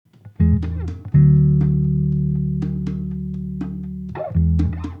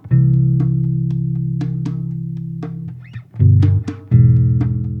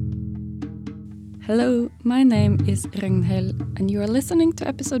Hello, my name is Ragnhild, and you are listening to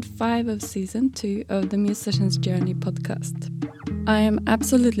episode 5 of season 2 of the Musician's Journey podcast. I am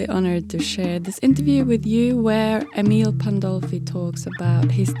absolutely honored to share this interview with you where EMILE PANDOLFI talks about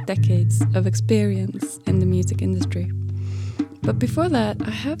his decades of experience in the music industry. But before that,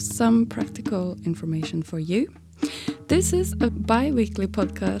 I have some practical information for you. This is a bi-weekly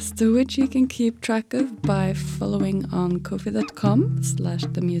podcast which you can keep track of by following on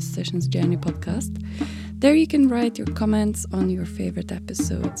ko-fi.com/The Musician's Journey podcast. There you can write your comments on your favorite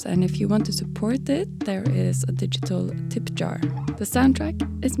episodes, and if you want to support it, there is a digital tip jar. The soundtrack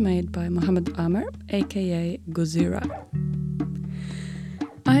is made by Mohammed Amer, aka Gozira.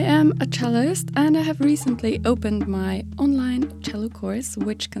 I am a cellist, and I have recently opened my online cello course,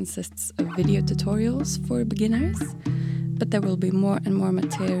 which consists of video tutorials for beginners, but there will be more and more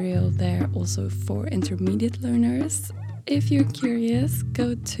material there also for intermediate learners. If you're curious,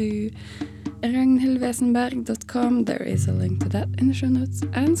 go to ragnhildwesenberg.com, there is a link to that in the show notes,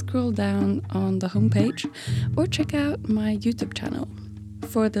 and scroll down on the homepage or check out my YouTube channel.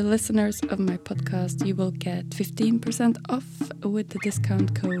 For the listeners of my podcast, you will get 15% off with the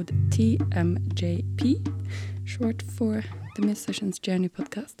discount code TMJP, short for the Musician's Journey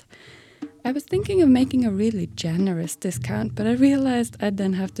podcast. I was thinking of making a really generous discount, but I realized I'd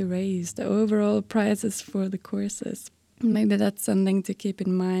then have to raise the overall prices for the courses. Maybe that's something to keep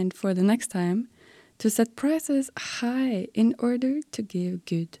in mind for the next time, to set prices high in order to give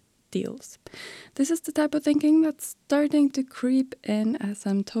good deals. This is the type of thinking that's starting to creep in as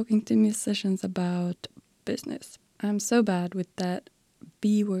I'm talking to musicians about business. I'm so bad with that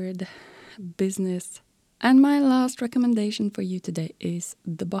B word, business. And my last recommendation for you today is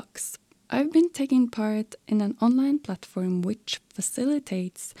The Box. I've been taking part in an online platform which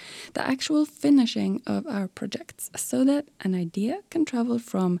facilitates the actual finishing of our projects so that an idea can travel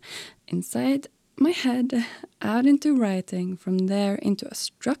from inside my head out into writing, from there into a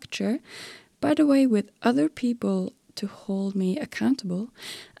structure, by the way, with other people to hold me accountable,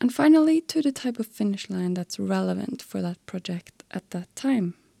 and finally to the type of finish line that's relevant for that project at that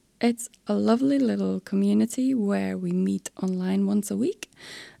time. It's a lovely little community where we meet online once a week,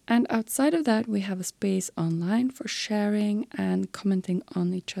 and outside of that we have a space online for sharing and commenting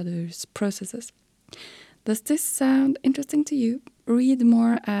on each other's processes. Does this sound interesting to you? Read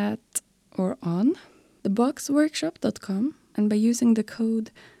more at or on theboxworkshop.com, and by using the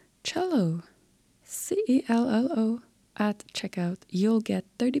code CELLO, CELLO, at checkout, you'll get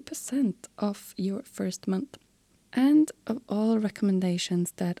 30% off your first month. And of all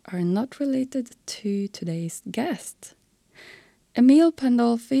recommendations that are not related to today's guest, EMILE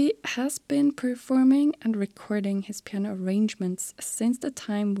PANDOLFI has been performing and recording his piano arrangements since the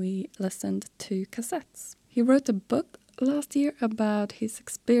time we listened to cassettes. He wrote a book last year about his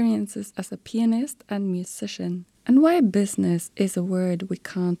experiences as a pianist and musician, and why business is a word we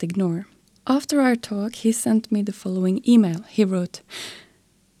can't ignore. After our talk, he sent me the following email. He wrote,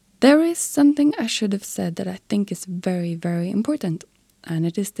 "There is something I should have said that I think is very, very important, and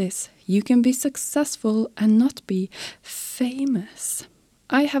it is this: you can be successful and not be famous.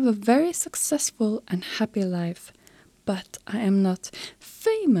 I have a very successful and happy life, but I am not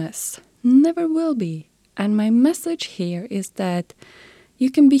famous, never will be. And my message here is that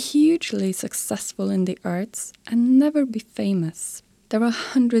you can be hugely successful in the arts and never be famous. There are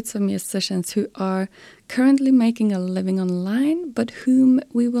hundreds of musicians who are currently making a living online, but whom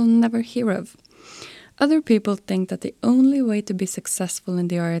we will never hear of. Other people think that the only way to be successful in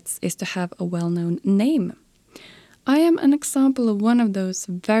the arts is to have a well-known name. I am an example of one of those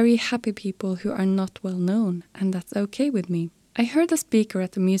very happy people who are not well-known, and that's okay with me. I heard a speaker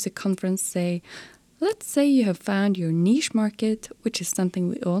at a music conference say, let's say you have found your niche market, which is something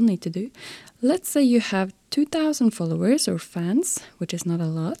we all need to do. Let's say you have 2,000 followers or fans, which is not a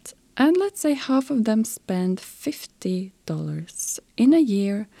lot. And let's say half of them spend $50 in a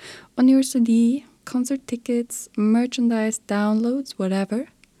year on your CD, concert tickets, merchandise, downloads, whatever.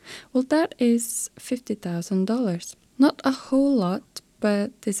 Well, that is $50,000. Not a whole lot,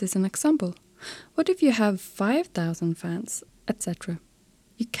 but this is an example. What if you have 5,000 fans, etc.?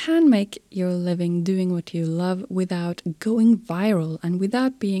 You can make your living doing what you love without going viral and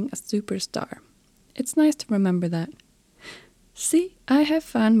without being a superstar. It's nice to remember that. See, I have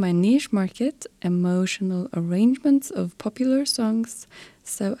found my niche market, emotional arrangements of popular songs,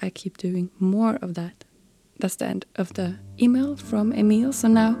 so I keep doing more of that. That's the end of the email from EMILE, so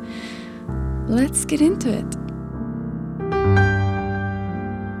now let's get into it.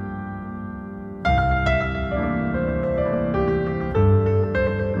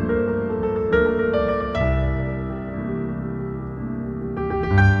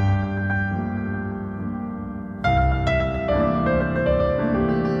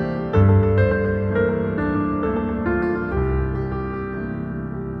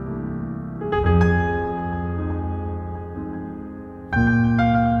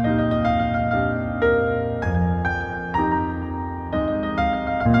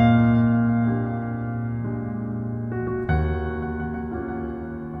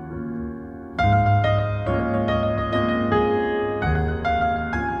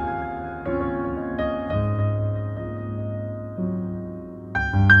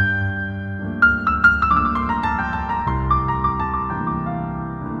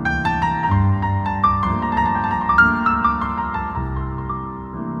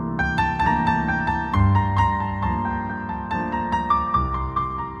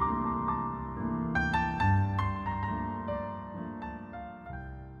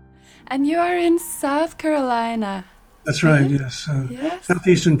 And you are in South Carolina. That's right, yes. Yes.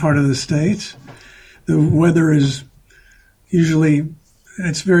 Southeastern part of the state. The weather is usually,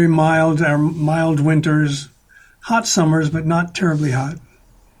 it's very mild, our mild winters, hot summers, but not terribly hot.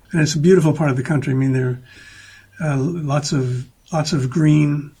 And it's a beautiful part of the country. I mean, there are lots of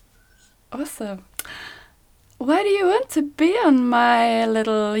green. Awesome. Why do you want to be on my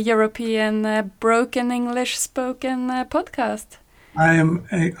little European broken English spoken podcast? I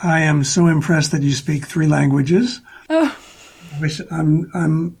am so impressed that you speak 3 languages. Oh.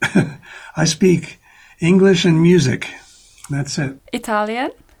 I speak English and music. That's it.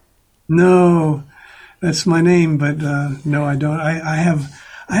 Italian? No, that's my name, but no, I don't. I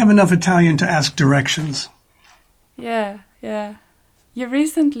have enough Italian to ask directions. Yeah. You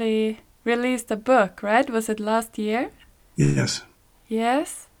recently released a book, right? Was it last year? Yes.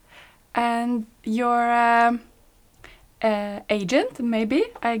 Yes. And your agent, maybe,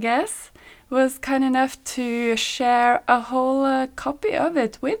 I guess, was kind enough to share a whole copy of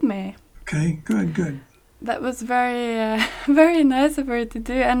it with me. Okay, good. That was very, very nice of her to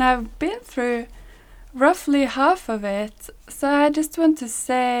do. And I've been through roughly half of it. So I just want to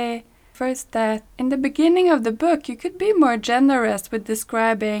say first that in the beginning of the book, you could be more generous with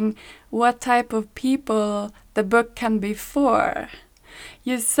describing what type of people the book can be for.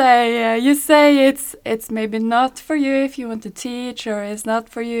 You say it's maybe not for you if you want to teach, or it's not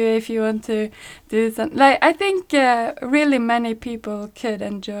for you if you want to do something. Like, I think really many people could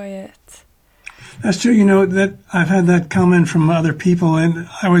enjoy it. That's true. You know, that I've had that comment from other people, and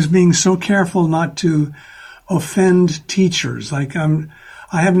I was being so careful not to offend teachers. Like, I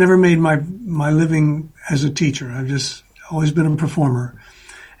have never made my living as a teacher. I've just always been a performer,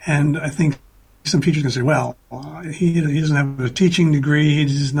 and I think some teachers can say, well, he doesn't have a teaching degree.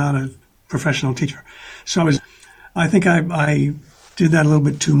 He's not a professional teacher. So I think I did that a little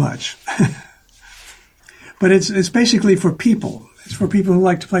bit too much. But it's basically for people. It's for people who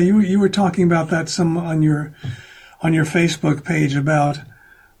like to play. You were talking about that some on your Facebook page about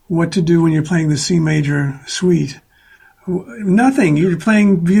what to do when you're playing the C major suite. Nothing. You're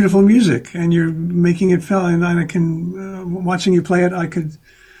playing beautiful music and you're making it feel. And I can watching you play it, I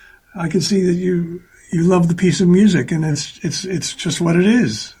could see that you love the piece of music, and it's just what it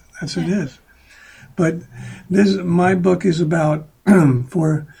is. That's what it is. But my book is about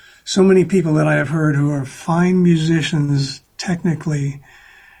for so many people that I have heard who are fine musicians technically,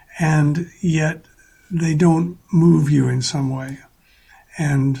 and yet they don't move you in some way.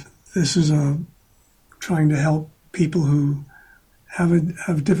 And this is trying to help people who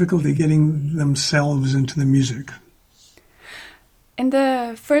have difficulty getting themselves into the music. In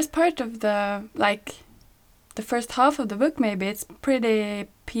the first part of the first half of the book, maybe it's pretty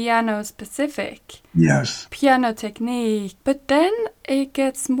piano specific. Yes. Piano technique. But then it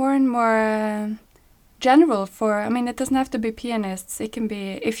gets more and more general it doesn't have to be pianists. It can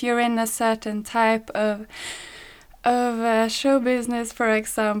be if you're in a certain type of show business, for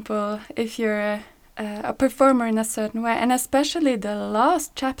example, if you're a performer in a certain way. And especially the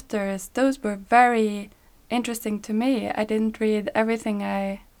last chapters, those were very interesting to me. I didn't read everything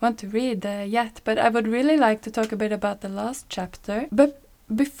I want to read yet, but I would really like to talk a bit about the last chapter. But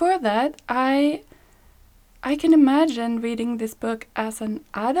before that, I can imagine reading this book as an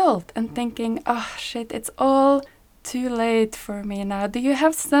adult and thinking, oh shit, it's all too late for me now. Do you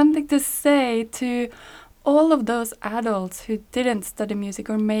have something to say to all of those adults who didn't study music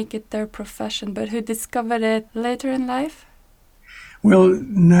or make it their profession, but who discovered it later in life? Well,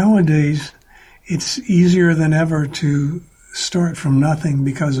 nowadays, it's easier than ever to start from nothing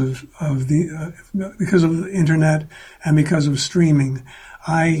because of the internet and because of streaming.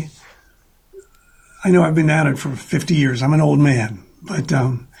 I know I've been at it for 50 years. I'm an old man, but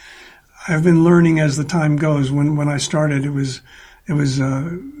I've been learning as the time goes. When I started, it was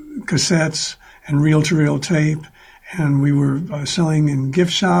cassettes and reel-to-reel tape, and we were selling in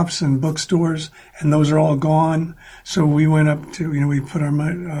gift shops and bookstores, and those are all gone. So we went up to we put our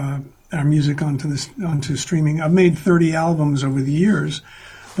music onto streaming. I've made 30 albums over the years,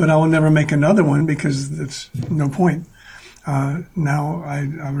 but I will never make another one because that's no point. Now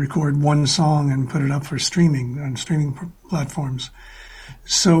I record one song and put it up for streaming on streaming platforms.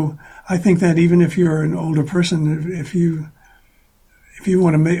 So I think that even if you're an older person, if you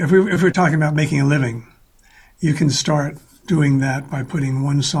want to make, if we're talking about making a living, you can start doing that by putting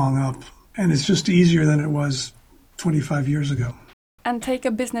one song up, and it's just easier than it was 25 years ago. And take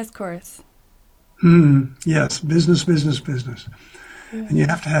a business course. Yes, business. Yeah. And you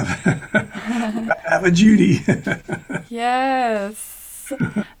have to have a duty. Yes,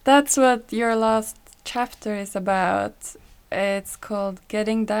 that's what your last chapter is about. It's called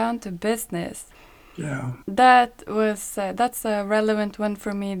Getting Down to Business. Yeah. That's a relevant one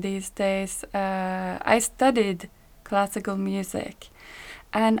for me these days. I studied classical music,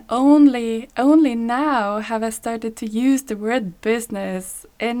 and only now have I started to use the word business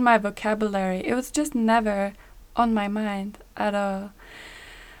in my vocabulary. It was just never on my mind at all.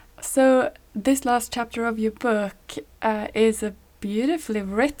 So this last chapter of your book is a beautifully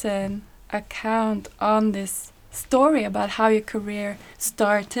written account on this story about how your career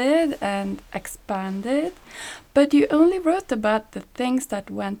started and expanded, but you only wrote about the things that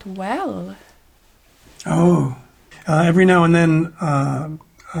went well. Every now and then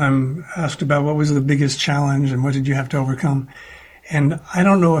I'm asked about what was the biggest challenge and what did you have to overcome, and I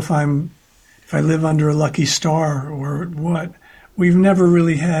don't know if I live under a lucky star or what. We've never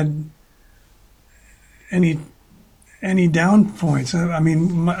really had any down points. I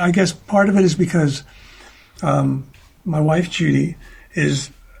mean, I guess part of it is because my wife, Judy,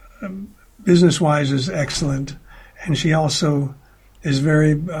 is business-wise is excellent, and she also is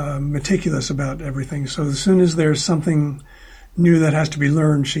very meticulous about everything. So as soon as there's something new that has to be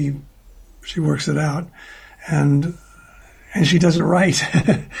learned, she works it out, and she does it right.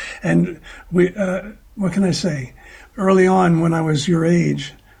 And what can I say? Early on, when I was your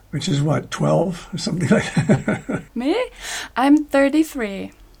age, which is what, 12 or something like that. Me? I'm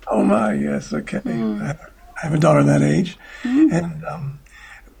 33. Oh my, yes, okay. I have a daughter that age. And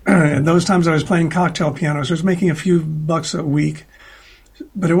at those times I was playing cocktail piano, so I was making a few bucks a week.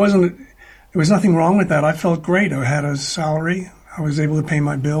 But there was nothing wrong with that. I felt great. I had a salary. I was able to pay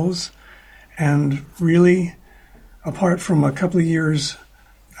my bills. And really, apart from a couple of years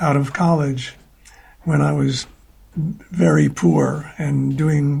out of college, when I was very poor and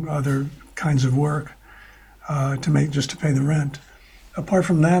doing other kinds of work to pay the rent. Apart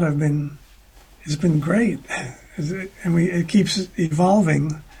from that, it's been great, and it keeps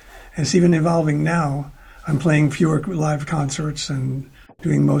evolving. It's even evolving now. I'm playing fewer live concerts and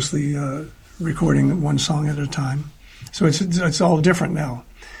doing mostly recording one song at a time. So it's all different now.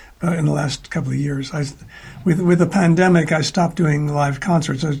 In the last couple of years, with the pandemic, I stopped doing live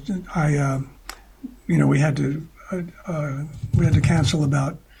concerts. We had to cancel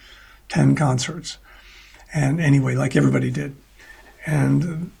about 10 concerts, and anyway, like everybody did.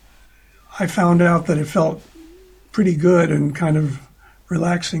 And I found out that it felt pretty good and kind of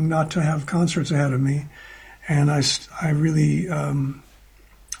relaxing not to have concerts ahead of me, and I really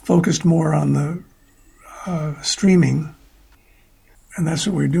focused more on the streaming, and that's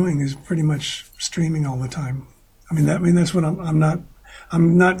what we're doing, is pretty much streaming all the time. That's what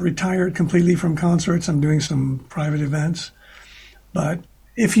I'm not retired completely from concerts. I'm doing some private events. But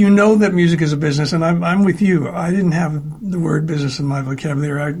if you know that music is a business, and I'm with you, I didn't have the word business in my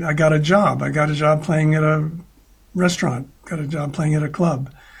vocabulary. I got a job. I got a job playing at a restaurant, got a job playing at a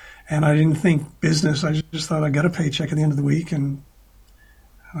club. And I didn't think business. I just thought I got a paycheck at the end of the week and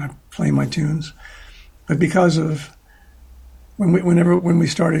I play my tunes. But because of when we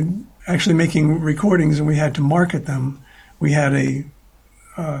started actually making recordings and we had to market them, we had a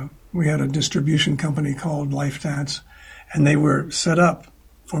distribution company called Lifedance, and they were set up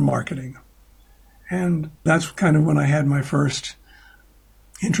for marketing. And that's kind of when I had my first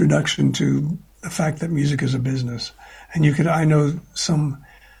introduction to the fact that music is a business. And I know some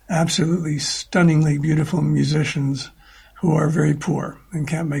absolutely stunningly beautiful musicians who are very poor and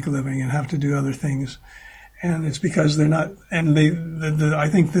can't make a living and have to do other things. And it's because they're not, and I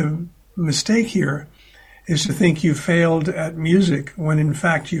think the mistake here is to think you failed at music when in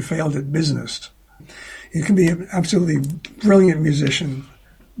fact you failed at business. You can be an absolutely brilliant musician,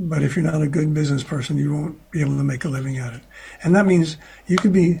 but if you're not a good business person, you won't be able to make a living at it. And that means you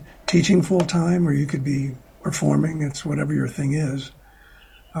could be teaching full time or you could be performing. It's whatever your thing is.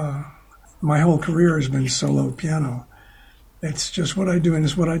 My whole career has been solo piano. It's just what I do, and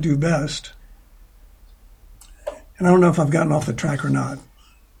it's what I do best. And I don't know if I've gotten off the track or not.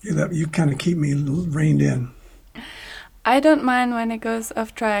 You kind of keep me reined in. I don't mind when it goes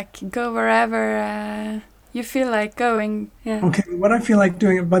off track. Go wherever you feel like going. Yeah. Okay, what I feel like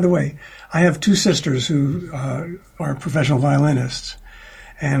doing, by the way, I have two sisters who are professional violinists.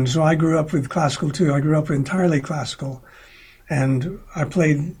 And so I grew up with classical too. I grew up entirely classical. And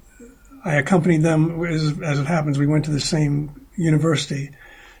I accompanied them, as it happens, we went to the same university.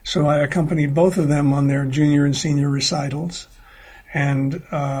 So I accompanied both of them on their junior and senior recitals. And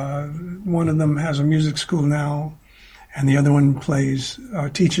one of them has a music school now, and the other one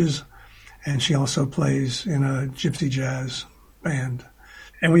teaches, and she also plays in a gypsy jazz band.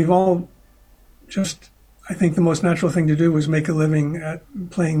 And we've all I think the most natural thing to do was make a living at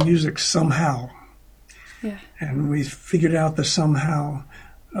playing music somehow. Yeah. And we figured out the somehow.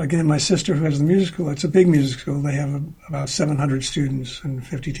 Again, my sister who has the music school, it's a big music school. They have about 700 students and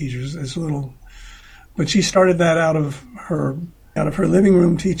 50 teachers. It's a little, but she started that out of her living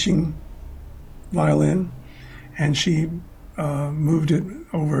room teaching violin, and she moved it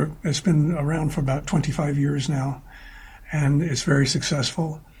over. It's been around for about 25 years now, and it's very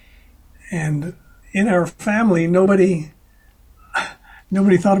successful. And in our family, nobody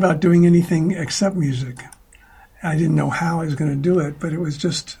thought about doing anything except music. I didn't know how I was going to do it, but it was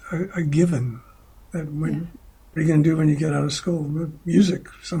just a given that what are you going to do when you get out of school? Music,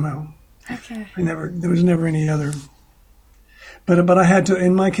 somehow. Okay. There was never any other. But I had to,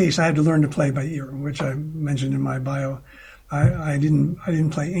 in my case, I had to learn to play by ear, which I mentioned in my bio. I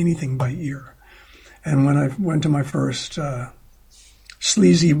didn't play anything by ear. And when I went to my first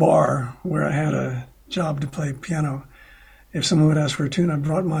sleazy bar where I had a job to play piano, if someone would ask for a tune, I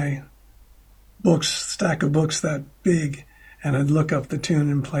brought my stack of books that big, and I'd look up the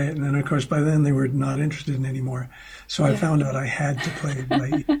tune and play it. And then, of course, by then they were not interested in it anymore. So I found out I had to play it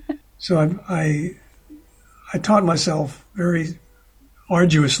by ear. So I taught myself very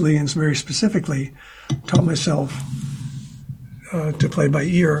arduously and very specifically, taught myself to play by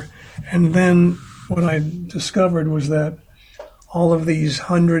ear. And then what I discovered was that all of these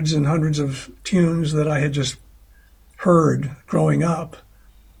hundreds and hundreds of tunes that I had just heard growing up,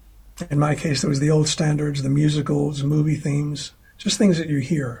 in my case, there was the old standards, the musicals, movie themes, just things that you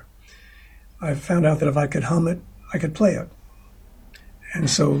hear. I found out that if I could hum it, I could play it. And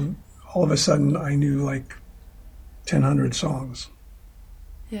so all of a sudden I knew like 1,000 songs.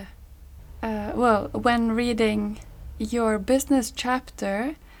 Yeah. Well, when reading your business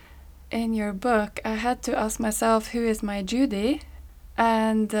chapter in your book, I had to ask myself, who is my Judy?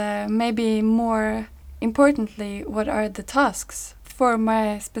 And maybe more importantly, what are the tasks for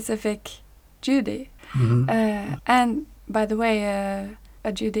my specific Judy? Mm-hmm. And by the way,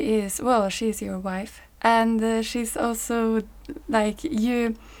 a Judy she's your wife. And she's also, like,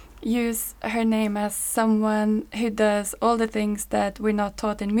 you use her name as someone who does all the things that we're not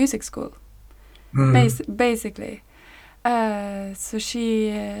taught in music school. Mm-hmm. Basically. So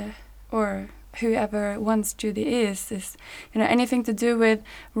she, or whoever one's Judy is, anything to do with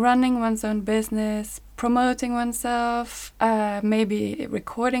running one's own business, promoting oneself, maybe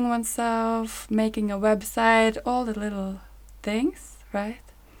recording oneself, making a website, all the little things, right?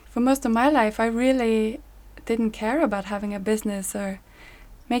 For most of my life, I really didn't care about having a business or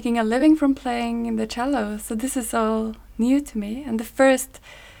making a living from playing the cello. So this is all new to me. And the first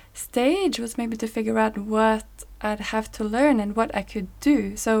stage was maybe to figure out what I'd have to learn and what I could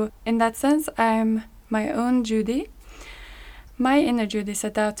do. So in that sense, I'm my own Judy. My inner Judy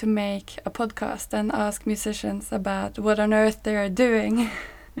set out to make a podcast and ask musicians about what on earth they are doing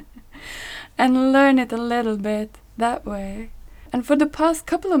and learn it a little bit that way. And for the past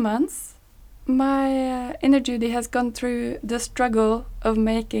couple of months, my inner Judy has gone through the struggle of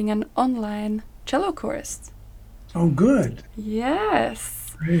making an online cello course. Oh, good.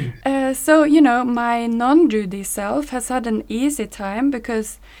 Yes. Great. So, my non-Judy self has had an easy time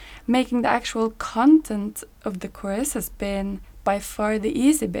because making the actual content of the course has been by far the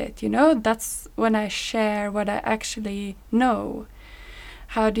easy bit. That's when I share what I actually know.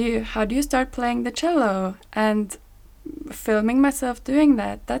 How do you start playing the cello? And filming myself doing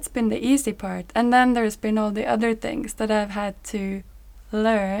that's been the easy part. And then there's been all the other things that I've had to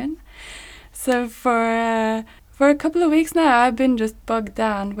learn. So for a couple of weeks now, I've been just bogged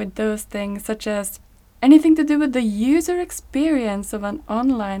down with those things, such as anything to do with the user experience of an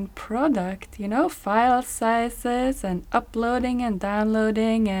online product, file sizes and uploading and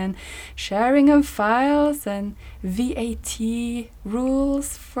downloading and sharing of files and VAT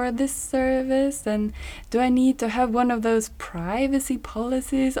rules for this service. And do I need to have one of those privacy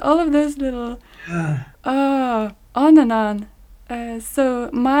policies? All of those little, on and on. So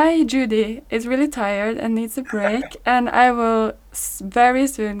my Judy is really tired and needs a break, and I will very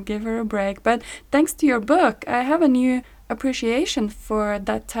soon give her a break. But thanks to your book, I have a new appreciation for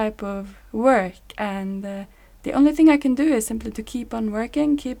that type of work, and the only thing I can do is simply to keep on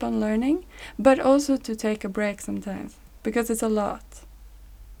working, keep on learning, but also to take a break sometimes, because it's a lot.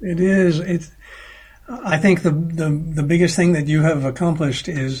 It is. I think the biggest thing that you have accomplished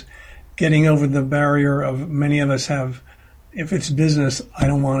is getting over the barrier of many of us have. If it's business, I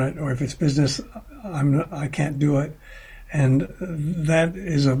don't want it, or if it's business, I can't do it, and that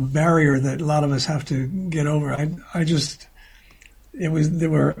is a barrier that a lot of us have to get over. There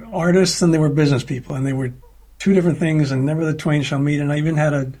were artists and there were business people, and they were two different things, and never the twain shall meet. And I even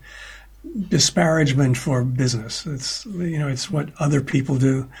had a disparagement for business. It's what other people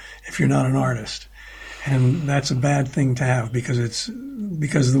do if you're not an artist. And that's a bad thing to have, because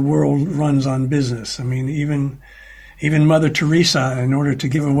the world runs on business. I mean, even Mother Teresa, in order to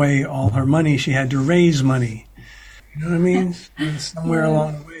give away all her money, she had to raise money. You know what I mean? Somewhere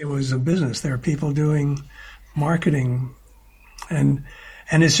along the way, it was a business. There are people doing marketing, and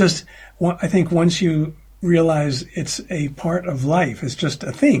it's just, I think once you realize it's a part of life, it's just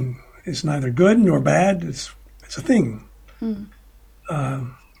a thing. It's neither good nor bad. It's a thing.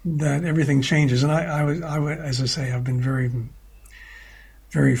 That everything changes. And I was, as I say, I've been very,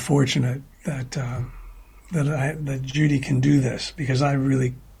 very fortunate that Judy can do this, because I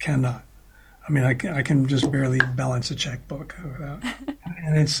really cannot. I mean, I can just barely balance a checkbook without.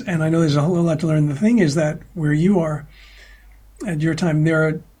 And I know there's a whole lot to learn. The thing is that where you are at your time, there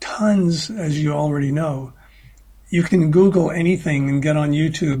are tons, as you already know. You can Google anything and get on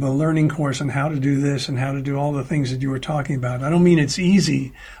YouTube a learning course on how to do this and how to do all the things that you were talking about. I don't mean it's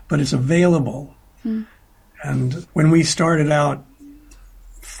easy, but it's available. And when we started out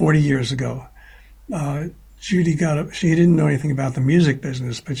 40 years ago, Judy she didn't know anything about the music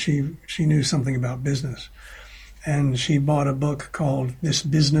business, but she knew something about business. And she bought a book called This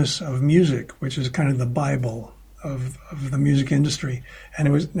Business of Music, which is kind of the Bible of the music industry.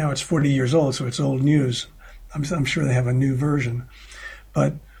 And now it's 40 years old, so it's old news. I'm sure they have a new version,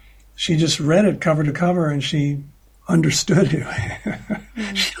 but she just read it cover to cover, and she understood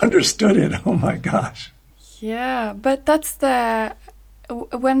it. She understood it. Oh my gosh. Yeah, but that's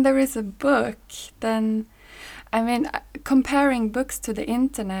when there is a book, then, I mean, comparing books to the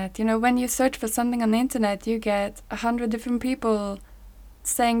internet, when you search for something on the internet, you get 100 different people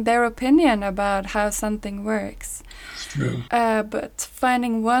saying their opinion about how something works. It's true. But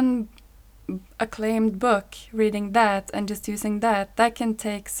finding one acclaimed book, reading that and just using that can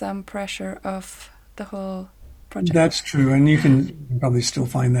take some pressure off the whole project. That's true, and you can probably still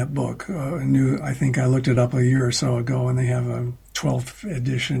find that book. I think I looked it up a year or so ago, and they have a 12th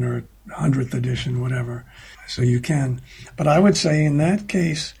edition or 100th edition, whatever. So you can. But I would say in that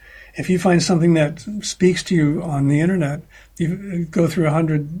case, if you find something that speaks to you on the internet, you go through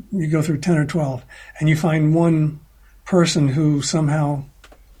 100, you go through 10 or 12, and you find one person who somehow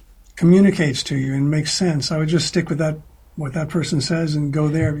communicates to you and makes sense, I would just stick with what that person says and go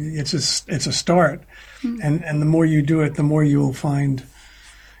there. It's a start. And the more you do it, the more you will find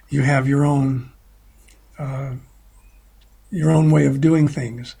you have your own way of doing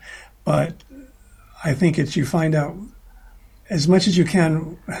things. But I think you find out as much as you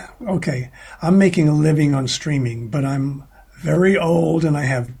can. Okay, I'm making a living on streaming, but I'm very old, and I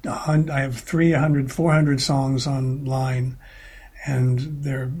have 300, 400 songs online, and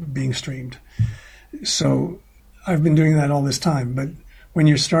they're being streamed. So I've been doing that all this time. But when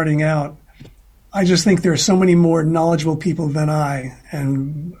you're starting out, I just think there are so many more knowledgeable people than I,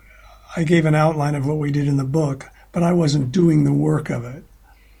 and I gave an outline of what we did in the book, but I wasn't doing the work of it.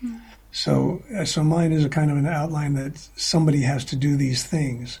 So mine is a kind of an outline that somebody has to do these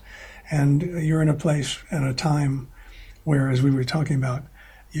things. And you're in a place and a time where, as we were talking about,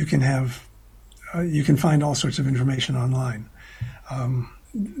 you can find all sorts of information online.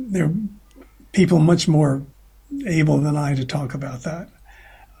 There are people much more able than I to talk about that.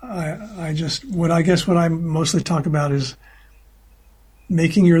 What I mostly talk about is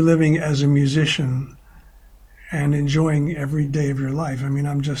making your living as a musician and enjoying every day of your life. I mean,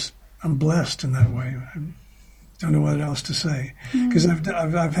 I'm blessed in that way. I don't know what else to say, because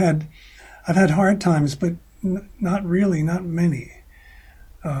I've had hard times, but not many.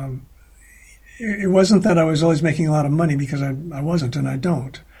 It wasn't that I was always making a lot of money, because I wasn't, and I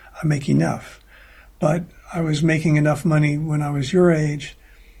don't. I make enough. But I was making enough money when I was your age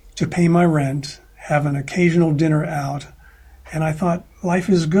to pay my rent, have an occasional dinner out, and I thought, life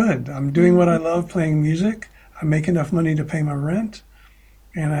is good. I'm doing what I love, playing music. I make enough money to pay my rent,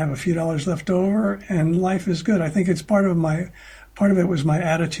 and I have a few dollars left over, and life is good. I think it's part of it was my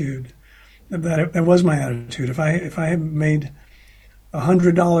attitude. That was my attitude. If I had made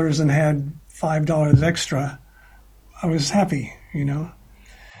 $100 and had $5 extra, I was happy, and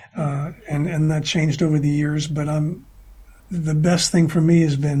that changed over the years. But the best thing for me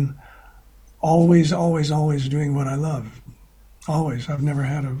has been always, always, always doing what I love. Always. I've never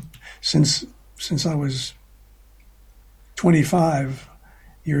had since I was 25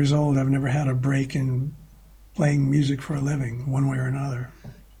 years old, I've never had a break in playing music for a living, one way or another.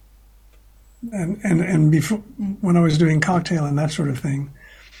 And before, when I was doing Cocktail and that sort of thing,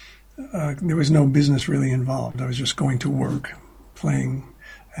 there was no business really involved. I was just going to work, playing,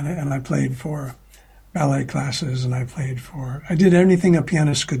 and I played for ballet classes, and I did anything a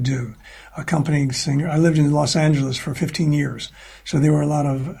pianist could do, accompanying singer. I lived in Los Angeles for 15 years, so there were a lot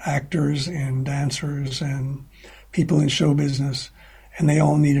of actors and dancers and people in show business, and they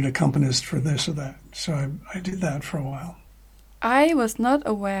all needed accompanists for this or that. So I did that for a while. I was not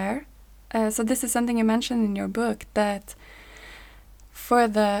aware, so this is something you mentioned in your book, that for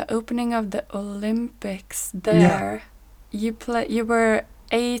the opening of the Olympics there, you were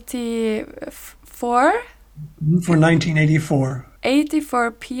 84? For 1984.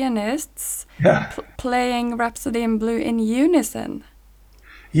 84 pianists playing Rhapsody in Blue in unison.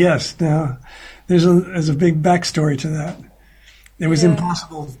 Yes. Now, there's a big backstory to that. It was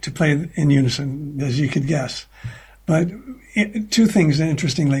impossible to play in unison, as you could guess. But two things,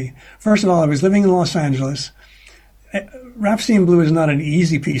 interestingly. First of all, I was living in Los Angeles. Rhapsody in Blue is not an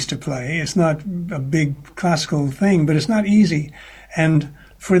easy piece to play. It's not a big classical thing, but it's not easy. And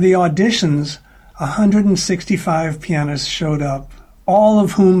for the auditions, 165 pianists showed up, all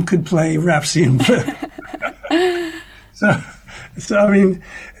of whom could play Rhapsody in Blue. So I mean,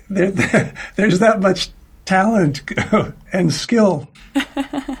 there's that much talent and skill.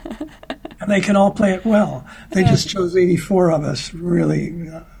 And they can all play it well. They just chose 84 of us,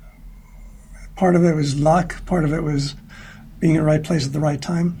 really. Part of it was luck. Part of it was being in the right place at the right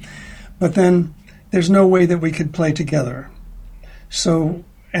time. But then there's no way that we could play together. So,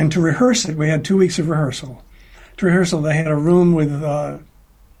 and to rehearse it, we had 2 weeks of rehearsal. To rehearsal, they had a room with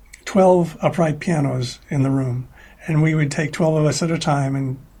 12 upright pianos in the room. And we would take 12 of us at a time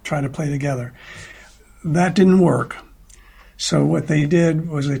and try to play together. That didn't work. So what they did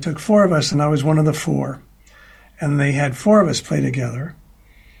was they took 4 of us, and I was one of the 4. And they had 4 of us play together.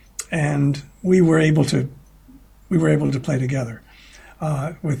 And we were able to play together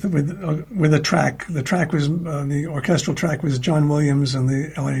with a track. The track was the orchestral track was John Williams and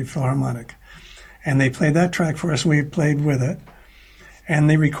the LA Philharmonic, and they played that track for us. We played with it, and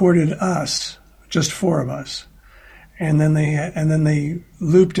they recorded us, just 4 of us, and then they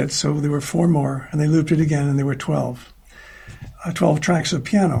looped it. So there were 4 more, and they looped it again, and there were 12 tracks of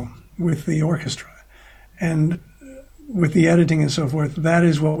piano with the orchestra, and with the editing and so forth. That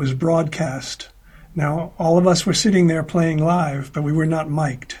is what was broadcast. Now, all of us were sitting there playing live, but we were not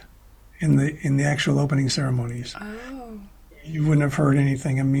mic'd in the actual opening ceremonies. Oh. You wouldn't have heard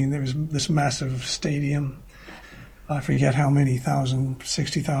anything. I mean, there was this massive stadium. I forget how many thousand,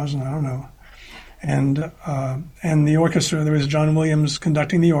 60,000, I don't know. And the orchestra, there was John Williams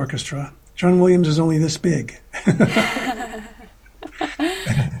conducting the orchestra. John Williams is only this big.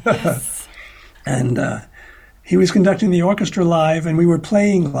 And he was conducting the orchestra live, and we were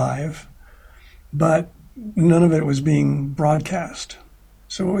playing live, but none of it was being broadcast.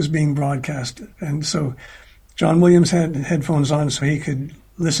 So it was being broadcast. And so John Williams had headphones on so he could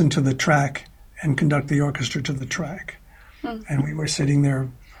listen to the track and conduct the orchestra to the track. And we were sitting there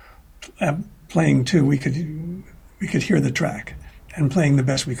playing too. We could hear the track and playing the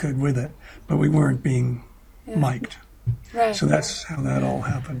best we could with it, but we weren't being mic'd. Right. So that's how that all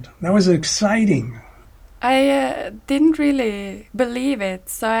happened. That was exciting. I didn't really believe it,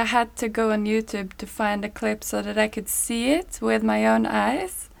 so I had to go on YouTube to find a clip so that I could see it with my own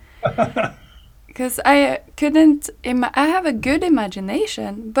eyes. Because I couldn't, I have a good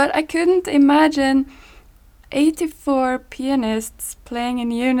imagination, but I couldn't imagine 84 pianists playing in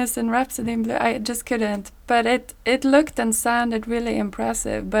unison Rhapsody in Blue. I just couldn't. But it looked and sounded really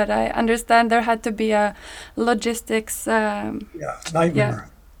impressive. But I understand there had to be a logistics nightmare. Yeah.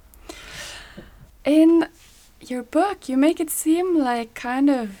 In your book, you make it seem like kind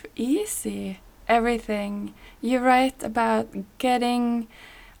of easy, everything. You write about getting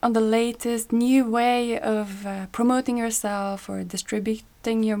on the latest new way of promoting yourself or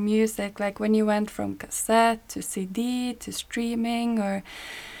distributing your music, like when you went from cassette to CD to streaming, or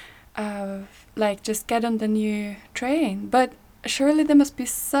like just get on the new train. But surely there must be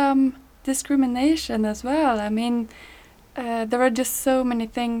some discrimination as well. I mean, there are just so many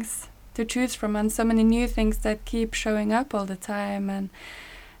things to choose from and so many new things that keep showing up all the time, and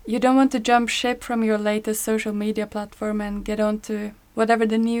you don't want to jump ship from your latest social media platform and get on to whatever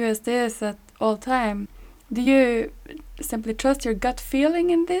the newest is at all time. Do you simply trust your gut feeling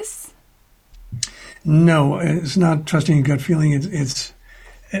in this? No, it's not trusting your gut feeling.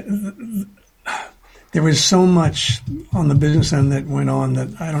 There was so much on the business end that went on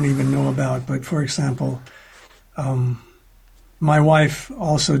that I don't even know about. But for example, my wife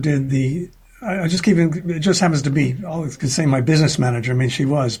also did I just keep it just happens to be, I could say my business manager. I mean, she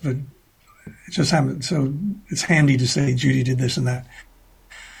was, but it just happened. So it's handy to say Judy did this and that.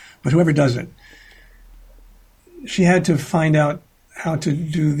 But whoever does it, she had to find out how to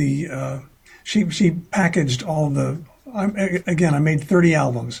do she packaged all again, I made 30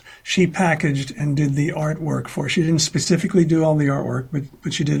 albums. She packaged and did the artwork for. She didn't specifically do all the artwork,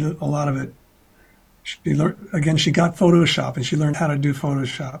 but she did a lot of it. She got Photoshop, and she learned how to do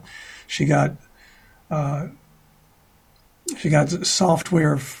Photoshop. She got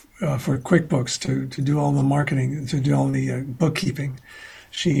software for QuickBooks to do all the marketing, to do all the bookkeeping.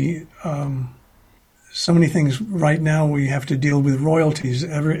 So many things. Right now, we have to deal with royalties.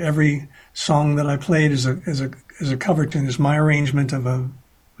 Every song that I played is a cover tune, is my arrangement of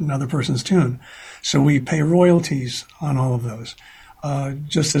another person's tune. So we pay royalties on all of those.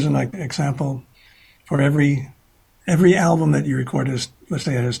 Just as an example, for every album that you record, let's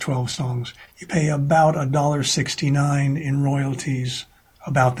say it has 12 songs, you pay about $1.69 in royalties.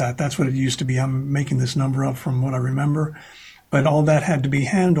 About that. That's what it used to be. I'm making this number up from what I remember. But all that had to be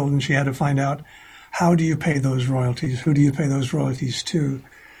handled, and she had to find out, how do you pay those royalties? Who do you pay those royalties to?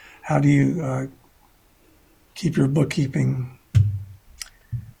 How do you keep your bookkeeping,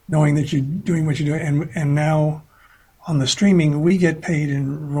 knowing that you're doing what you're doing? And now on the streaming, we get paid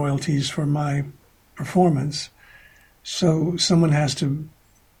in royalties for my performance. So someone has to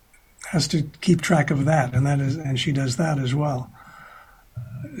keep track of that, and she does that as well.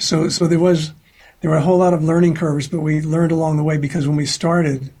 So there were a whole lot of learning curves, but we learned along the way, because when we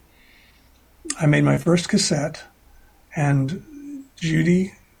started, I made my first cassette, and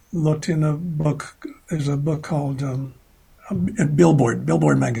Judy looked in a book. There's a book called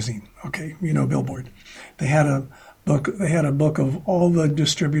Billboard magazine. Okay, you know Billboard. They had a book of all the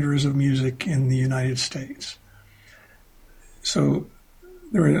distributors of music in the United States. So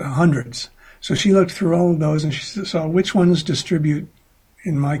there were hundreds. So she looked through all of those, and she saw which ones distribute.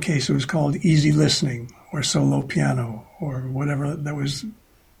 In my case, it was called Easy Listening or Solo Piano or whatever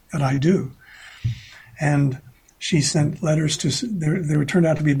that I do. And she sent letters there turned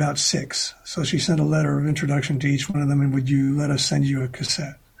out to be about 6. So she sent a letter of introduction to each one of them, and would you let us send you a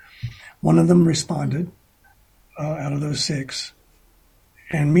cassette? One of them responded out of those 6.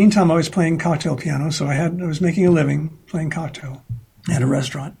 And meantime, I was playing cocktail piano, so I was making a living playing cocktail at a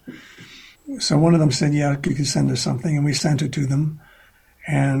restaurant. So one of them said, yeah, you could send us something, and we sent it to them.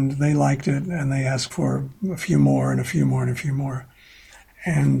 And they liked it, and they asked for a few more and a few more and a few more.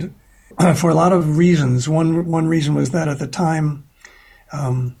 And for a lot of reasons. One reason was that at the time,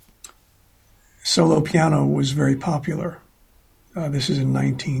 solo piano was very popular. This is in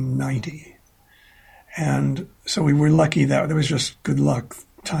 1990. And so we were lucky that there was just good luck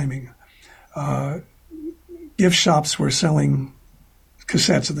timing. Gift shops were selling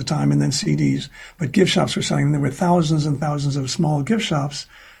cassettes at the time, and then CDs, but gift shops were selling them. There were thousands and thousands of small gift shops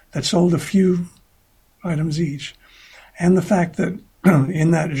that sold a few items each. And the fact that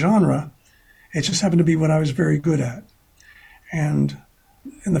in that genre, it just happened to be what I was very good at. And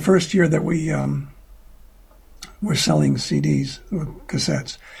in the first year that we were selling CDs or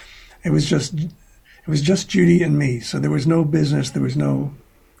cassettes, it was just Judy and me. So there was no business, there was no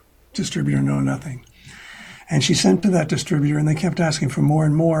distributor, no nothing. And she sent to that distributor, and they kept asking for more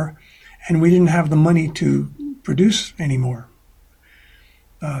and more, and we didn't have the money to produce anymore.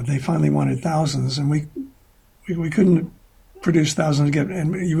 They finally wanted thousands, and we couldn't produce thousands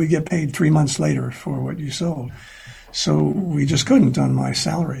and you would get paid 3 months later for what you sold. So we just couldn't on my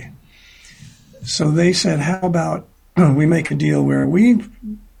salary. So they said, how about we make a deal where we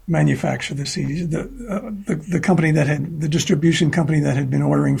manufacture the CDs? The company the distribution company that had been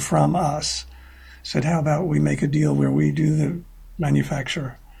ordering from us said, how about we make a deal where we do the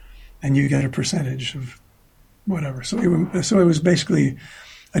manufacture and you get a percentage of whatever. So it was basically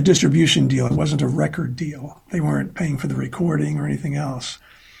a distribution deal. It wasn't a record deal. They weren't paying for the recording or anything else,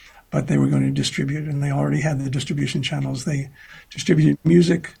 but they were going to distribute, and they already had the distribution channels. They distributed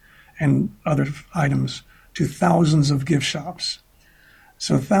music and other items to thousands of gift shops.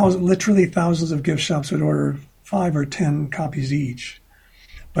 So literally thousands of gift shops would order 5 or 10 copies each.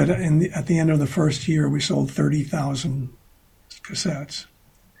 But at the end of the first year, we sold 30,000 cassettes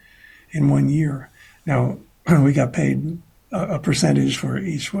in 1 year. Now, we got paid a percentage for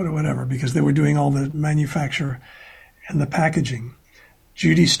each whatever, because they were doing all the manufacture and the packaging.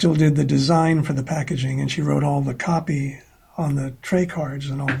 Judy still did the design for the packaging, and she wrote all the copy on the tray cards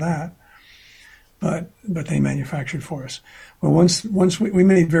and all that. But they manufactured for us. Well, once we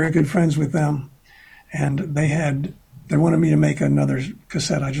made very good friends with them, and they wanted me to make another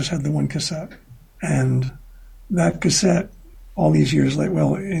cassette. I just had the one cassette, and that cassette, all these years later,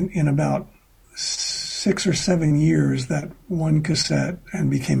 well, in about 6 or 7 years, that one cassette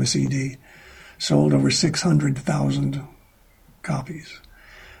and became a CD, sold over 600,000 copies,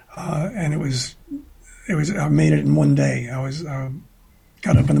 and it was I made it in one day. I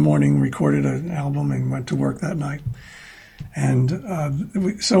got up in the morning, recorded an album, and went to work that night. And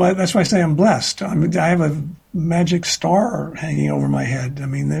that's why I say I'm blessed. I have a magic star hanging over my head. I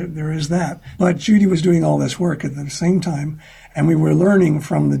mean, there is that. But Judy was doing all this work at the same time, and we were learning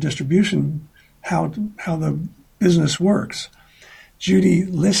from the distribution how the business works. Judy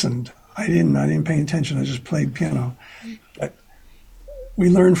listened. I didn't pay attention. I just played piano. But we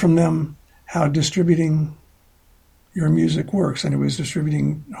learned from them how distributing your music works, and it was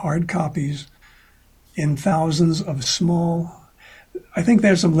distributing hard copies in thousands of small. I think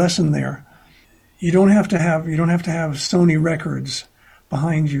there's a lesson there. You don't have to have Sony records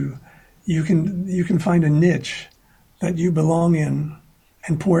behind you. You can find a niche that you belong in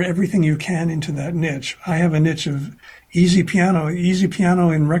and pour everything you can into that niche. I have a niche of easy piano. Easy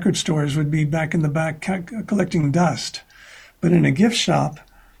piano in record stores would be back in the back collecting dust. But in a gift shop,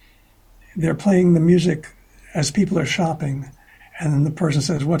 they're playing the music as people are shopping, and then the person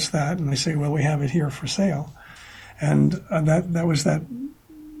says, "What's that?" And they say, "Well, we have it here for sale." And that was that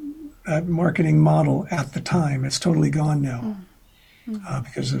marketing model at the time. It's totally gone now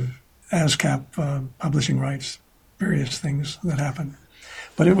because of ASCAP publishing rights, various things that happened.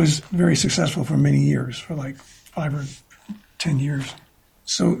 But it was very successful for many years, for like 5 or 10 years.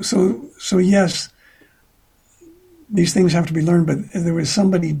 So yes, these things have to be learned, but there was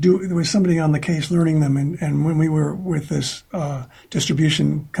somebody on the case learning them. And when we were with this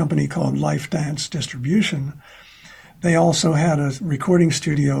distribution company called Life Dance Distribution, they also had a recording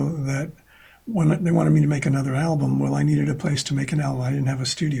studio that when they wanted me to make another album, well, I needed a place to make an album. I didn't have a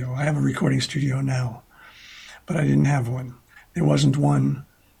studio. I have a recording studio now, but I didn't have one. There wasn't one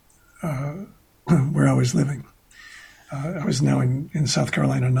where I was living. I was now in South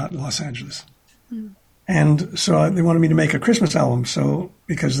Carolina, not Los Angeles. Mm. And so they wanted me to make a Christmas album. So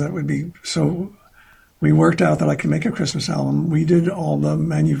we worked out that I could make a Christmas album. We did all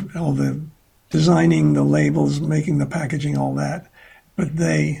the designing, the labels, making the packaging, all that. But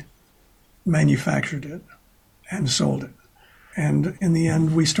they manufactured it and sold it. And in the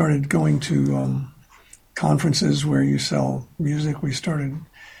end, we started going to conferences where you sell music. There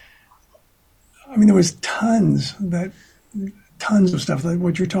was tons of stuff, like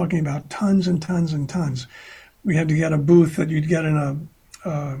what you're talking about, tons and tons and tons. We had to get a booth that you'd get in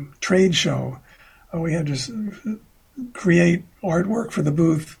a trade show. We had to create artwork for the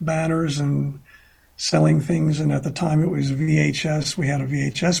booth, banners and selling things. And at the time it was VHS. We had a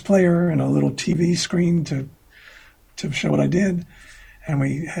VHS player and a little TV screen to show what I did. And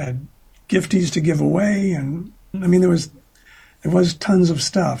we had gifties to give away. And there was tons of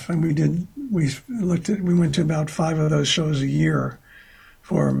stuff. And we went to about 5 of those shows a year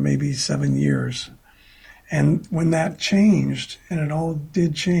for maybe 7 years. And when that changed, and it all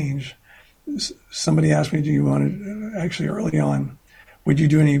did change, somebody asked me, "Do you want to?" Actually, early on, do you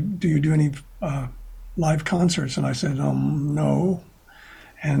do any live concerts? And I said, no.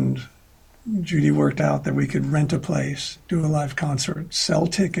 And Judy worked out that we could rent a place, do a live concert, sell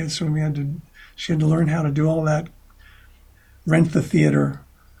tickets. And she had to learn how to do all that, rent the theater,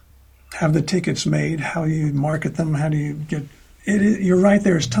 have the tickets made, how do you market them, how do you get it? You're right,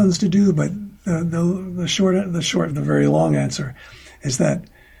 there's tons to do, but the very long answer is that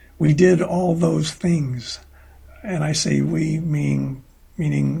we did all those things. And I say we, meaning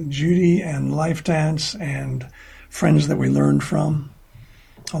Judy and Life Dance and friends that we learned from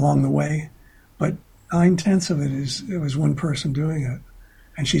along the way. But 9/10 of it was one person doing it.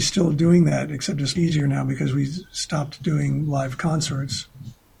 And she's still doing that, except it's easier now because we stopped doing live concerts.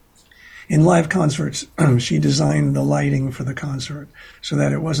 In live concerts, she designed the lighting for the concert so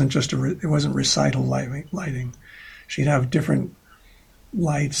that it wasn't just it wasn't recital lighting. She'd have different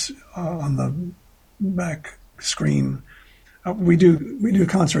lights on the back screen. We do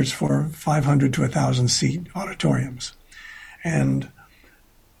concerts for 500 to 1,000 seat auditoriums, and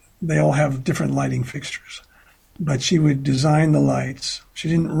they all have different lighting fixtures. But she would design the lights. She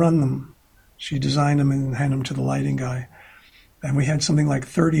didn't run them. She designed them and hand them to the lighting guy. And we had something like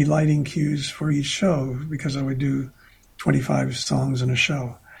 30 lighting cues for each show because I would do 25 songs in a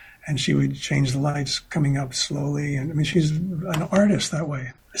show. and she would change the lights coming up slowly. And I mean, she's an artist that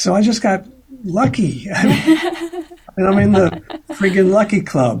way. So I just got lucky. And I'm in the friggin' lucky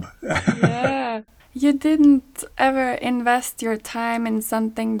club. Yeah. You didn't ever invest your time in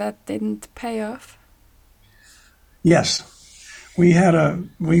something that didn't pay off? Yes. We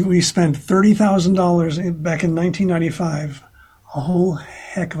spent $30,000 back in 1995, a whole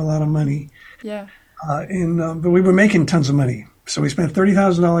heck of a lot of money. Yeah. But we were making tons of money. So we spent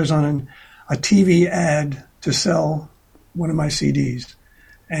 $30,000 on a TV ad to sell one of my CDs.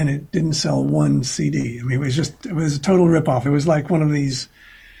 And it didn't sell one CD. I mean, it was a total ripoff. It was like one of these,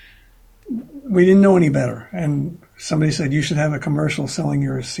 we didn't know any better. And somebody said, you should have a commercial selling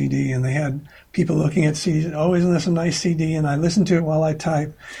your CD. And they had people looking at CDs, oh, isn't this a nice CD? And I listened to it while I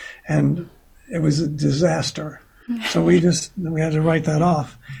type. And it was a disaster. So we had to write that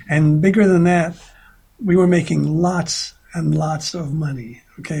off. And bigger than that, we were making lots and lots of money.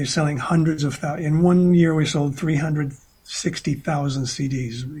 Okay, selling hundreds of thousands. In 1 year, we sold 360,000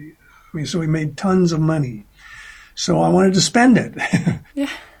 CDs. I mean, so we made tons of money. So I wanted to spend it. Yeah.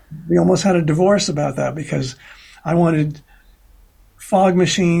 We almost had a divorce about that because I wanted fog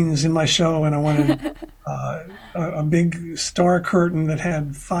machines in my show, and I wanted a big star curtain that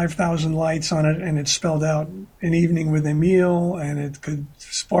had 5,000 lights on it, and it spelled out an evening with EMILE, and it could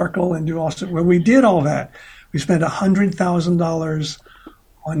sparkle and do all sorts. Well, we did all that. We spent $100,000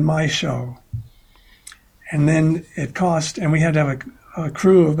 on my show. And then it cost, and we had to have a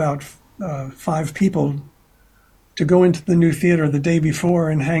crew of about 5 people to go into the new theater the day before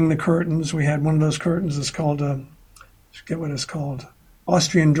and hang the curtains. We had one of those curtains that's called, I forget what it's called,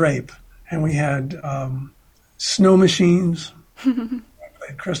 Austrian drape. And we had snow machines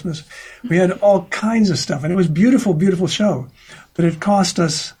at Christmas. We had all kinds of stuff. And it was a beautiful, beautiful show. But it cost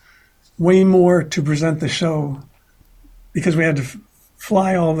us way more to present the show because we had to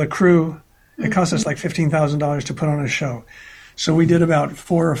fly all the crew. It cost us like $15,000 to put on a show. So we did about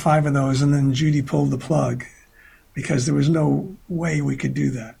 4 or 5 of those, and then Judy pulled the plug because there was no way we could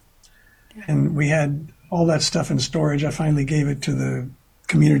do that. Yeah. And we had all that stuff in storage. I finally gave it to the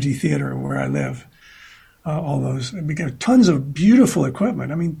community theater where I live. All those. We got tons of beautiful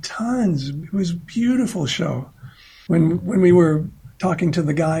equipment. I mean, tons. It was a beautiful show. When we were talking to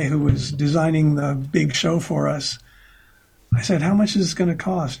the guy who was designing the big show for us, I said, how much is this going to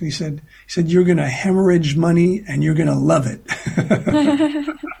cost? And he said, you're going to hemorrhage money and you're going to love it.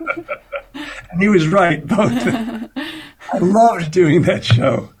 And he was right, both. I loved doing that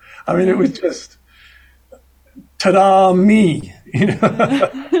show. I mean, it was just, ta-da, me, you know.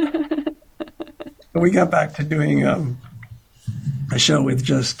 But we got back to doing a show with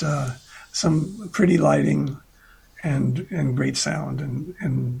just some pretty lighting and great sound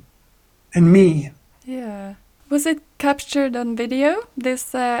and me. Yeah. Was it captured on video?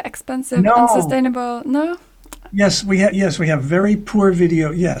 This expensive, no. unsustainable? No. Yes, we have very poor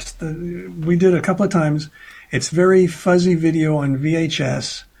video. Yes, we did a couple of times. It's very fuzzy video on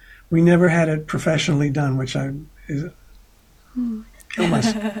VHS. We never had it professionally done, which kill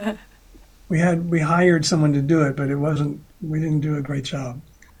myself. We hired someone to do it, but we didn't do a great job.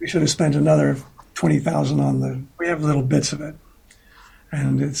 We should have spent another $20,000 we have little bits of it.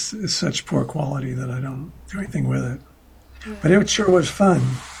 And it's such poor quality that I don't do anything with it. Yeah. But it sure was fun.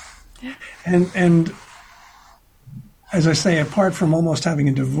 Yeah. And as I say, apart from almost having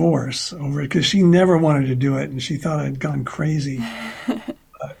a divorce over it, because she never wanted to do it and she thought I'd gone crazy.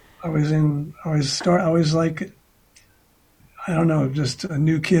 I was like, I don't know, just a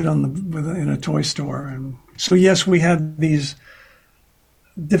new kid in a toy store. And so yes, we had these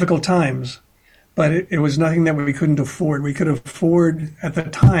difficult times. But it was nothing that we couldn't afford. We could afford at the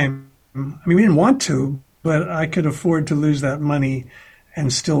time. I mean, we didn't want to, but I could afford to lose that money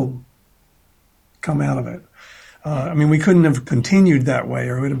and still come out of it. I mean, we couldn't have continued that way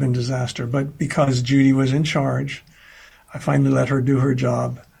or it would have been disaster. But because Judy was in charge, I finally let her do her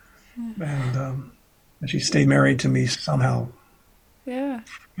job. And she stayed married to me somehow. Yeah.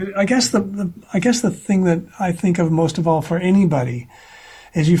 I guess the thing that I think of most of all for anybody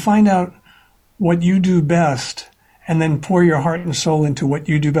is you find out what you do best, and then pour your heart and soul into what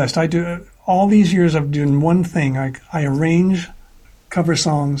you do best. I do all these years. I've done one thing. I arrange cover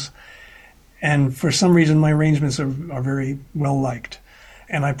songs, and for some reason, my arrangements are very well liked.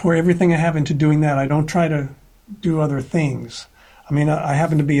 And I pour everything I have into doing that. I don't try to do other things. I mean, I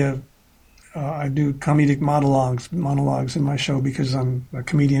happen to be I do comedic monologues in my show because I'm a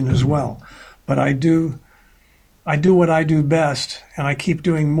comedian as well. But I do what I do best, and I keep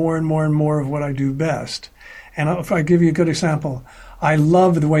doing more and more and more of what I do best. And if I give you a good example, I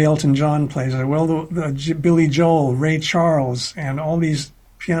love the way Elton John plays. Well, Billy Joel, Ray Charles, and all these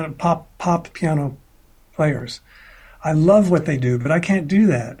pop piano players. I love what they do, but I can't do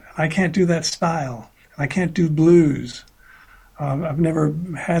that. I can't do that style. I can't do blues. I've never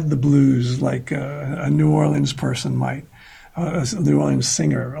had the blues like a New Orleans person might, a New Orleans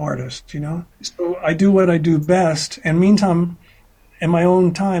singer, artist, you know? So I do what I do best. And meantime, in my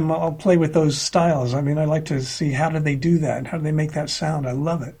own time, I'll play with those styles. I mean, I like to see how do they do that? How do they make that sound? I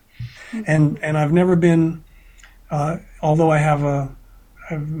love it. And I've never been, although I have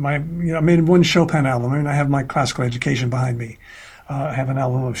I made one Chopin album. I mean, I have my classical education behind me. I have an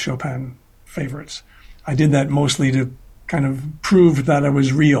album of Chopin favorites. I did that mostly to kind of prove that I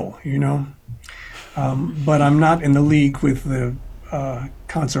was real, you know. But I'm not in the league with the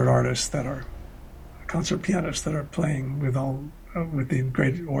concert pianists that are playing with the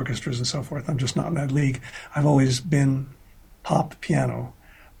great orchestras and so forth. I'm just not in that league. I've always been pop piano,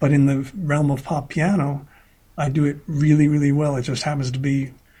 but in the realm of pop piano, I do it really, really well. It just happens to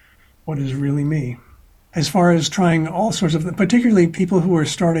be what is really me. As far as trying all sorts of, particularly people who are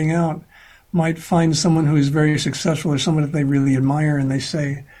starting out might find someone who is very successful or someone that they really admire and they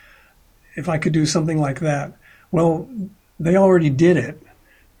say, if I could do something like that, well, they already did it.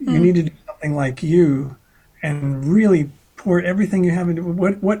 You need to do something like you and really pour everything you have into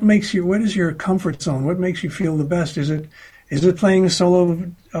what makes you, what is your comfort zone? What makes you feel the best? Is it playing a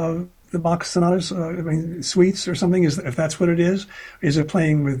solo of the Bach sonatas, suites or something? If that's what it is it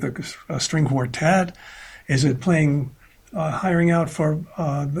playing with a string quartet? Is it playing, hiring out for,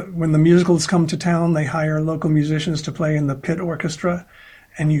 when the musicals come to town, they hire local musicians to play in the pit orchestra,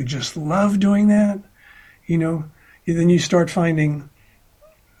 and you just love doing that, you know? Then you start finding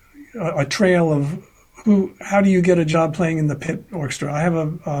a trail of how do you get a job playing in the pit orchestra? I have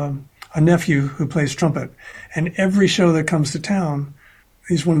a nephew who plays trumpet, and every show that comes to town,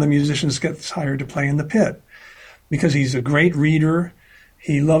 he's one of the musicians gets hired to play in the pit because he's a great reader.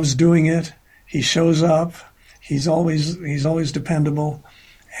 He loves doing it. He shows up. He's always dependable,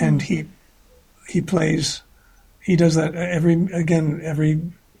 and he plays. He does that every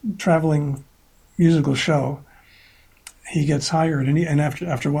traveling musical show. He gets hired, and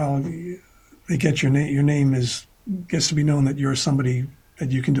after a while, they get your name. Your name gets to be known that you're somebody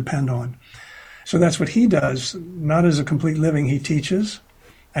that you can depend on. So that's what he does, not as a complete living. He teaches,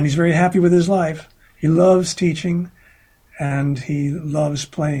 and he's very happy with his life. He loves teaching, and he loves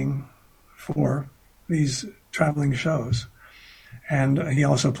playing for these traveling shows. And he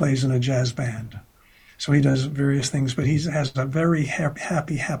also plays in a jazz band. So he does various things, but he has a very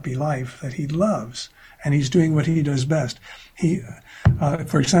happy life that he loves, and he's doing what he does best.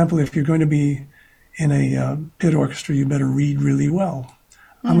 For example, if you're going to be in a pit orchestra, you better read really well.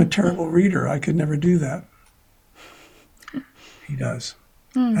 I'm a terrible reader. I could never do that. He does.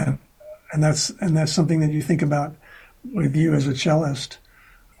 And that's something that you think about with you as a cellist.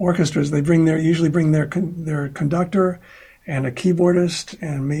 Orchestras, they usually bring their conductor and a keyboardist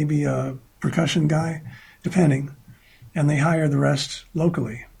and maybe a percussion guy, depending, and they hire the rest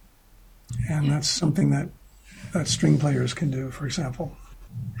locally. And that's something that string players can do, for example.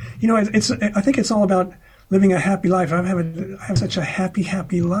 You know, I think it's all about living a happy life. I have such a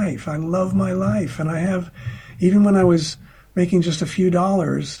happy life. I love my life, and even when I was making just a few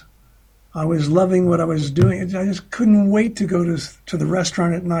dollars, I was loving what I was doing. I just couldn't wait to go to the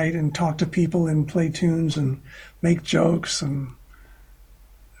restaurant at night and talk to people and play tunes and make jokes, and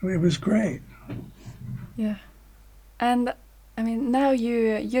it was great. Yeah. And I mean, now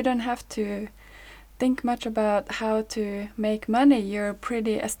you don't have to think much about how to make money. You're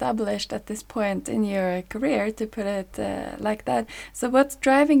pretty established at this point in your career, to put it like that. So what's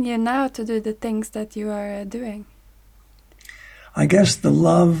driving you now to do the things that you are doing? I guess the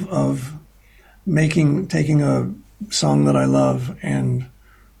love of taking a song that I love and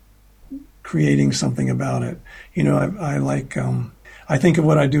creating something about it. You know, I think of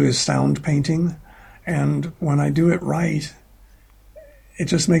what I do as sound painting, and when I do it right,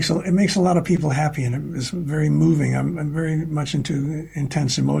 it makes a lot of people happy, and it is very moving. I'm very much into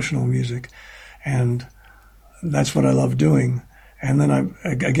intense emotional music, and that's what I love doing. And then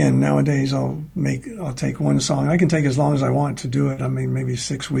again, nowadays I'll take one song. I can take as long as I want to do it. I mean, maybe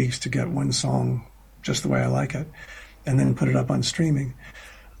 6 weeks to get one song just the way I like it, and then put it up on streaming.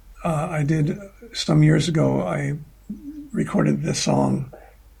 I did some years ago. I recorded this song,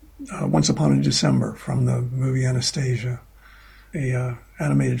 "Once Upon a December," from the movie Anastasia, a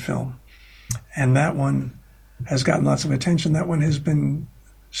animated film, and that one has gotten lots of attention. That one has been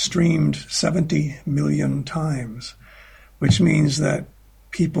streamed 70 million times. Which means that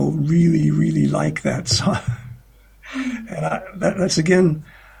people really, really like that song. And that's, again,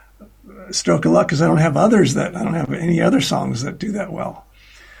 a stroke of luck, because I don't have any other songs that do that well.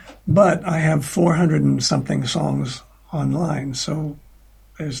 But I have 400 and something songs online, so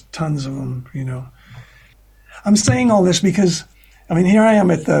there's tons of them, you know. I'm saying all this because, I mean, here I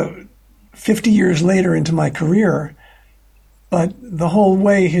am at the 50 years later into my career, but the whole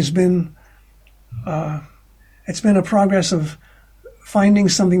way has been, it's been a progress of finding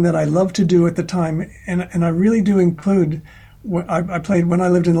something that I love to do at the time. And I really do include, I played, when I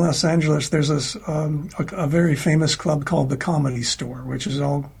lived in Los Angeles, there's a very famous club called the Comedy Store, which is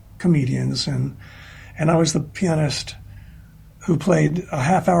all comedians. And I was the pianist who played a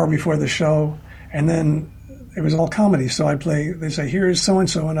half hour before the show. And then it was all comedy. So I'd play, they say, here's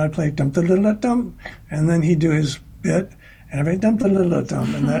so-and-so. And I'd play dum-da-da-da-dum. And then he'd do his bit. And I'd play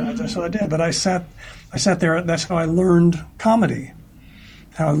dum-da-da-da-dum. And that's what I did. But I sat there. That's how I learned comedy.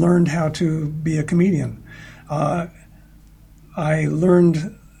 How I learned how to be a comedian. I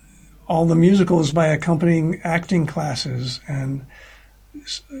learned all the musicals by accompanying acting classes, and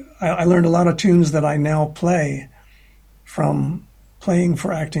I learned a lot of tunes that I now play from playing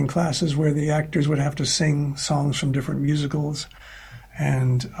for acting classes where the actors would have to sing songs from different musicals,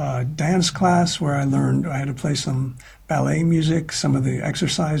 and dance class where I had to play some ballet music, some of the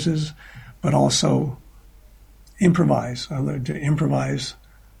exercises, but also improvise. I learned to improvise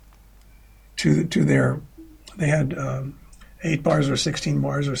to their, they had 8 bars or 16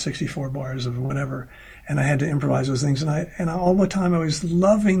 bars or 64 bars of whatever, and I had to improvise those things. And all the time I was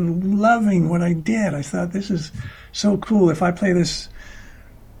loving what I did. I thought, this is so cool. If I play this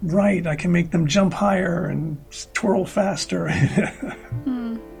right, I can make them jump higher and twirl faster.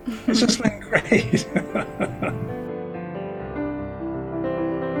 It's just been great.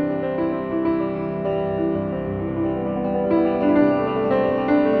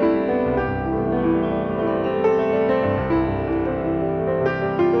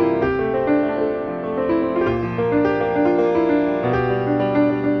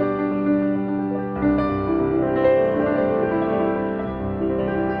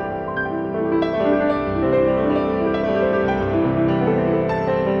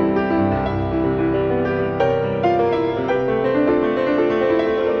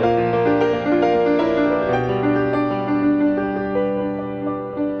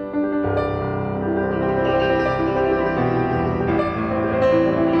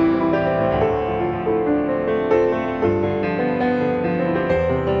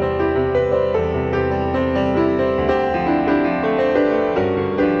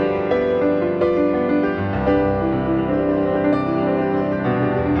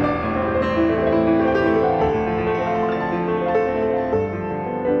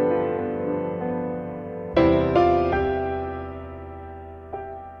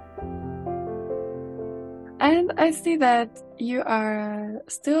 And I see that you are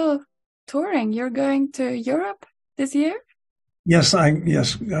still touring. You're going to Europe this year? Yes,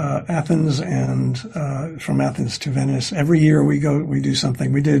 Athens, and from Athens to Venice. Every year we do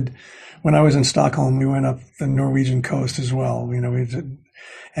something. We did, when I was in Stockholm, we went up the Norwegian coast as well. You know,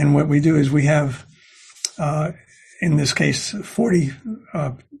 and what we do is we have, in this case, 40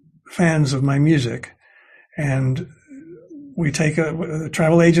 fans of my music, and we take a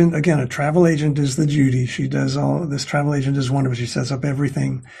travel agent. Again, a travel agent is the Judy. She does all this. Travel agent is wonderful. She sets up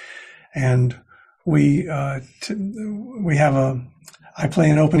everything, and I play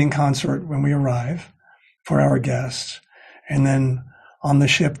an opening concert when we arrive for our guests, and then on the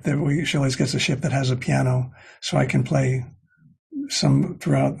ship she always gets a ship that has a piano, so I can play sometime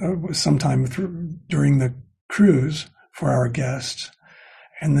during the cruise for our guests,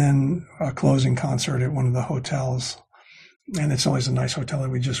 and then a closing concert at one of the hotels. And it's always a nice hotel that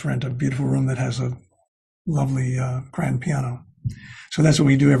we just rent, a beautiful room that has a lovely grand piano. So that's what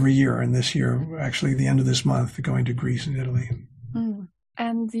we do every year. And this year, actually, the end of this month, going to Greece and Italy.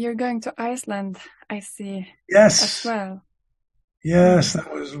 And you're going to Iceland, I see. Yes. As well. Yes,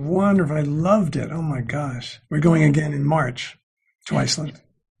 that was wonderful. I loved it. Oh my gosh. We're going again in March to Iceland.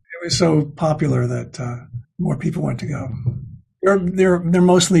 It was so popular that more people want to go. They're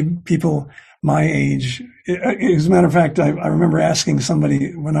mostly people my age. As a matter of fact, I remember asking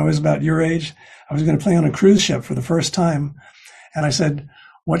somebody when I was about your age, I was going to play on a cruise ship for the first time. And I said,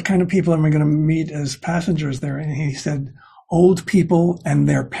 what kind of people am I going to meet as passengers there? And he said, old people and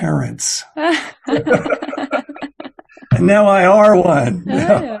their parents. And now I are one.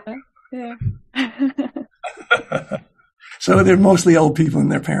 Yeah. So they're mostly old people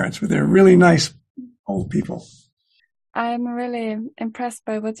and their parents, but they're really nice old people. I'm really impressed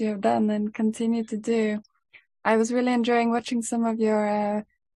by what you have done and continue to do. I was really enjoying watching some of your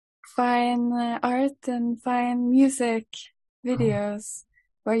fine art and fine music videos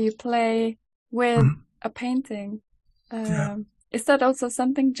where you play with a painting. Is that also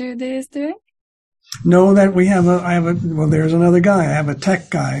something Judy is doing? No, that well, there's another guy. I have a tech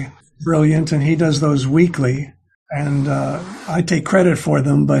guy, brilliant, and he does those weekly. And I take credit for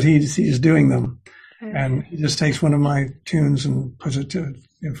them, but he's doing them. And he just takes one of my tunes and puts it to,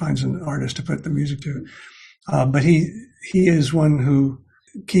 finds an artist to put the music to. But he is one who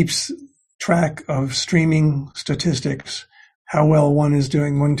keeps track of streaming statistics, how well one tune's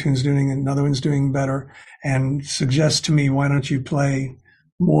doing, another one's doing better, and suggests to me, why don't you play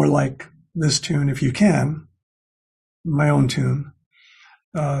more like this tune if you can, my own tune,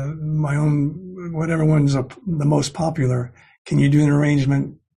 my own, whatever one's the most popular. Can you do an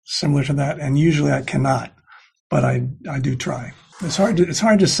arrangement similar to that? And usually I cannot, but I do try. It's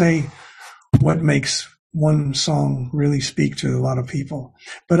hard to say what makes one song really speak to a lot of people.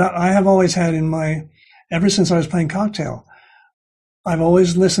 But I have always had ever since I was playing Cocktail, I've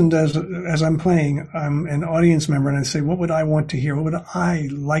always listened as I'm playing. I'm an audience member, and I say, what would I want to hear? What would I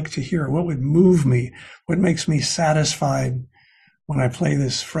like to hear? What would move me? What makes me satisfied when I play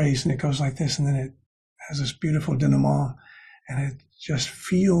this phrase? And it goes like this, and then it has this beautiful denouement, and it just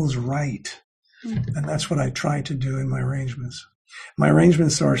feels right. Mm-hmm. And that's what I try to do in my arrangements. My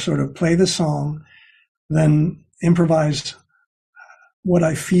arrangements are sort of play the song, then improvise what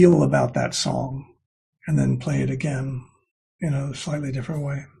I feel about that song, and then play it again in a slightly different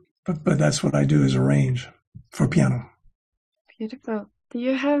way. But that's what I do, is arrange for piano. Beautiful. Do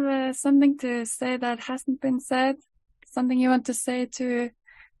you have something to say that hasn't been said? Something you want to say to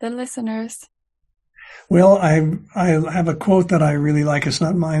the listeners? Well, I have a quote that I really like. It's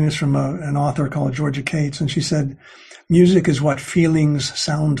not mine. It's from an author called Georgia Cates. And she said, music is what feelings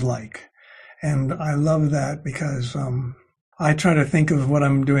sound like. And I love that because I try to think of what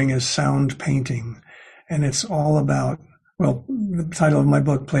I'm doing as sound painting. And it's all about, well, the title of my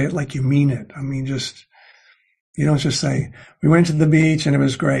book, Play It Like You Mean It. I mean, you don't just say, we went to the beach and it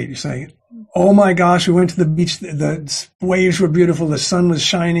was great. You say, oh my gosh, we went to the beach. The waves were beautiful. The sun was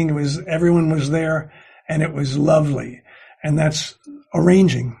shining. Everyone was there and it was lovely. And that's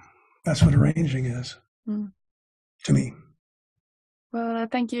arranging. That's what arranging is to me. Well,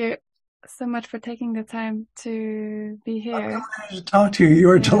 thank you so much for taking the time to be here. To talk to you.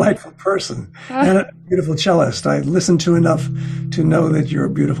 You're a delightful person and a beautiful cellist. I listened to enough to know that you're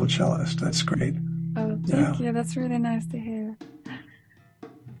a beautiful cellist. That's great. Oh, thank you. That's really nice to hear.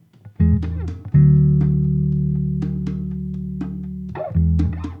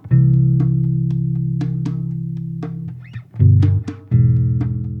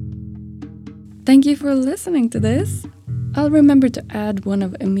 Thank you for listening to this. I'll remember to add one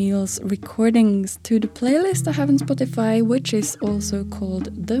of Emile's recordings to the playlist I have on Spotify, which is also called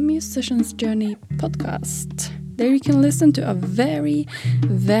The Musician's Journey Podcast. There you can listen to a very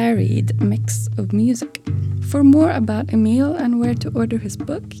varied mix of music. For more about EMILE and where to order his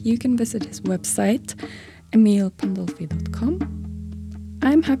book, you can visit his website, emilepandolfi.com.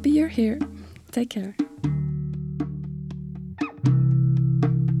 I'm happy you're here. Take care.